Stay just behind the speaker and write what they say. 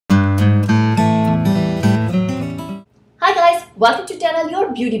Welcome to Tell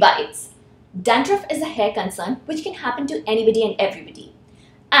Your Beauty Bites. Dandruff is a hair concern which can happen to anybody and everybody.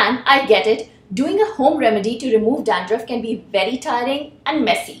 And I get it, doing a home remedy to remove dandruff can be very tiring and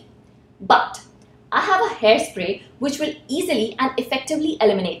messy. But I have a hairspray which will easily and effectively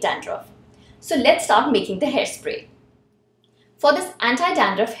eliminate dandruff. So let's start making the hairspray. For this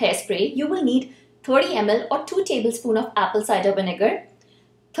anti-dandruff hairspray, you will need 30 ml or 2 tablespoons of apple cider vinegar,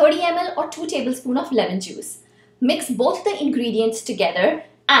 30 ml or 2 tablespoons of lemon juice. Mix both the ingredients together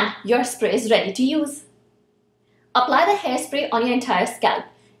and your spray is ready to use. Apply the hairspray on your entire scalp.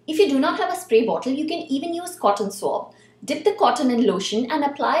 If you do not have a spray bottle, you can even use cotton swab. Dip the cotton in lotion and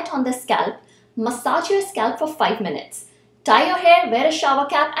apply it on the scalp. Massage your scalp for 5 minutes. Tie your hair, wear a shower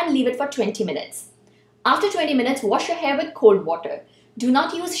cap and leave it for 20 minutes. After 20 minutes, wash your hair with cold water. Do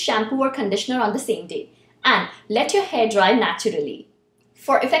not use shampoo or conditioner on the same day. And let your hair dry naturally.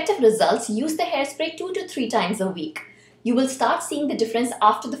 For effective results, use the hairspray 2 to 3 times a week. You will start seeing the difference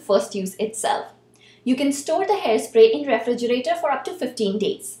after the first use itself. You can store the hairspray in refrigerator for up to 15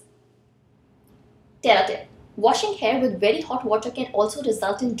 days. Terra tip. Washing hair with very hot water can also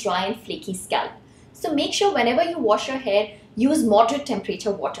result in dry and flaky scalp. So make sure whenever you wash your hair, use moderate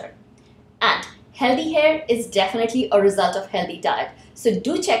temperature water. And healthy hair is definitely a result of healthy diet. So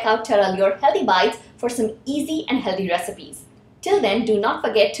do check out Tell Your Healthy Bites for some easy and healthy recipes. Till then, do not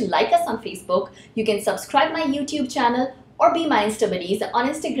forget to like us on Facebook. You can subscribe my YouTube channel or be my Insta buddies on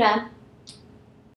Instagram.